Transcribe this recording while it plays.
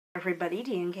Everybody,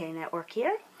 DNK Network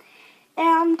here,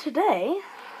 and today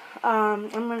I'm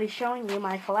going to be showing you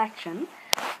my collection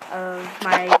of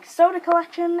my soda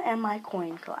collection and my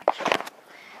coin collection.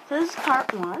 So this is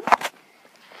part one.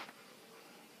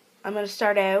 I'm going to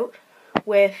start out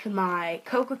with my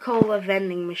Coca-Cola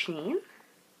vending machine.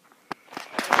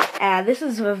 This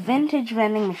is a vintage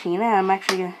vending machine, and I'm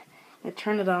actually going to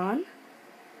turn it on.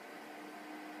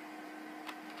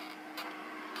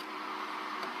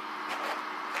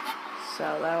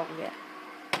 So that'll get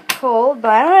cold, but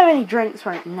I don't have any drinks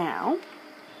right now.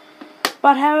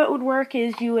 But how it would work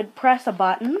is you would press a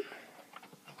button,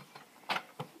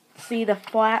 see the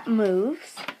flap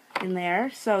moves in there,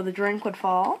 so the drink would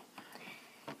fall,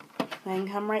 then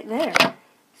come right there.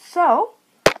 So,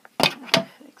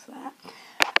 fix that.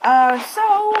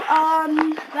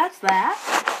 That's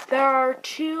that. There are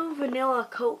 2 vanilla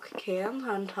Coke cans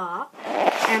on top,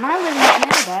 and I live in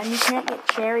Canada, and you can't get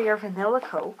cherry or vanilla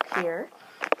Coke here.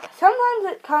 Sometimes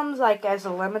it comes like as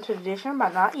a limited edition,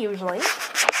 but not usually.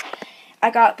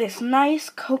 I got this nice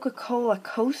Coca-Cola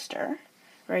coaster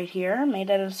right here, made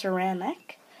out of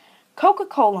ceramic.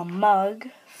 Coca-Cola mug,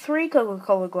 3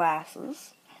 Coca-Cola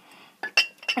glasses.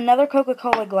 Another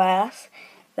Coca-Cola glass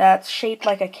that's shaped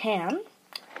like a can.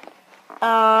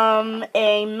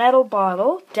 A metal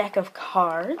bottle, deck of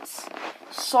cards,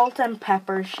 salt and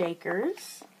pepper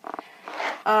shakers.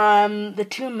 The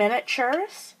 2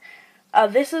 miniatures.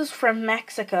 This is from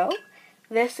Mexico.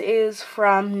 This is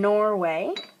from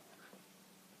Norway.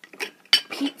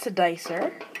 Pizza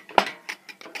dicer.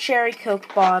 Cherry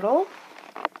Coke bottle.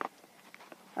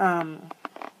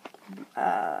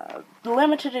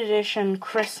 Limited edition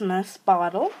Christmas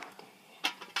bottle.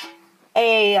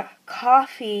 A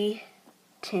coffee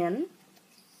tin.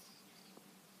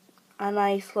 A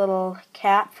nice little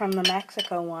cap from the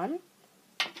Mexico one.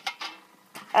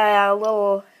 A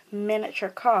little miniature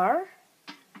car.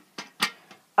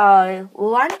 A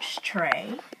lunch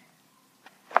tray.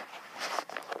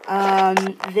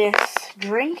 This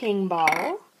drinking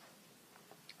bottle.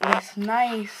 This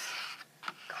nice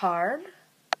card.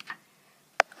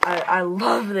 I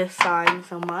love this sign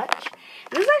so much.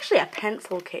 This is actually a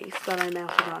pencil case that I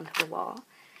mounted onto the wall.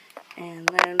 And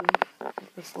then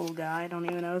this little guy, I don't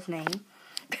even know his name.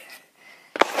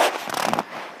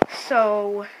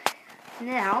 So,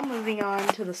 now moving on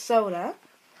to the soda.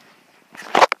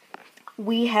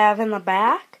 We have in the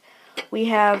back, we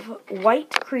have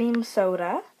white cream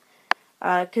soda,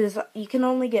 because you can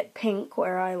only get pink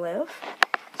where I live.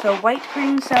 So white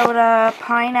cream soda,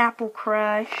 pineapple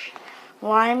crush,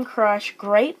 lime crush,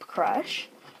 grape crush,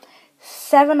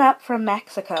 7-Up from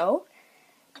Mexico,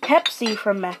 Pepsi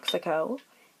from Mexico,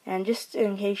 and just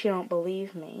in case you don't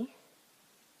believe me,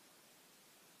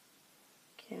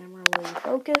 camera, will you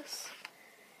focus?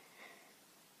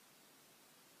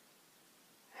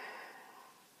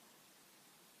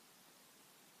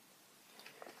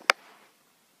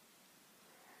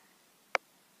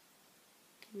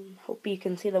 Hope you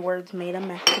can see the words made in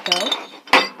Mexico.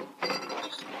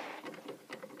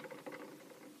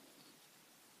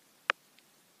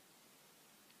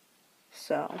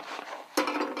 So,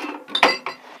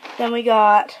 then we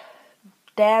got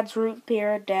Dad's root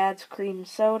beer, Dad's cream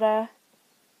soda,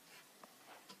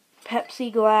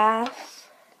 Pepsi glass,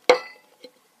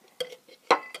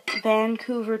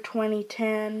 Vancouver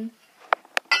 2010,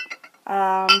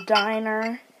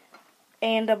 Diner,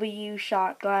 A&W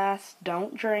shot glass,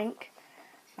 don't drink.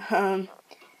 We'll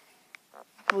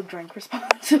drink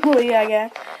responsibly, I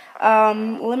guess.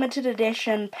 Limited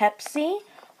edition Pepsi,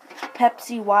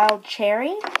 Pepsi Wild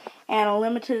Cherry, and a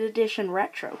limited edition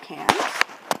retro can.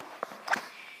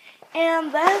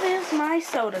 And that is my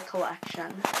soda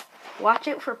collection. Watch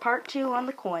it for part 2 on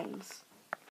the coins.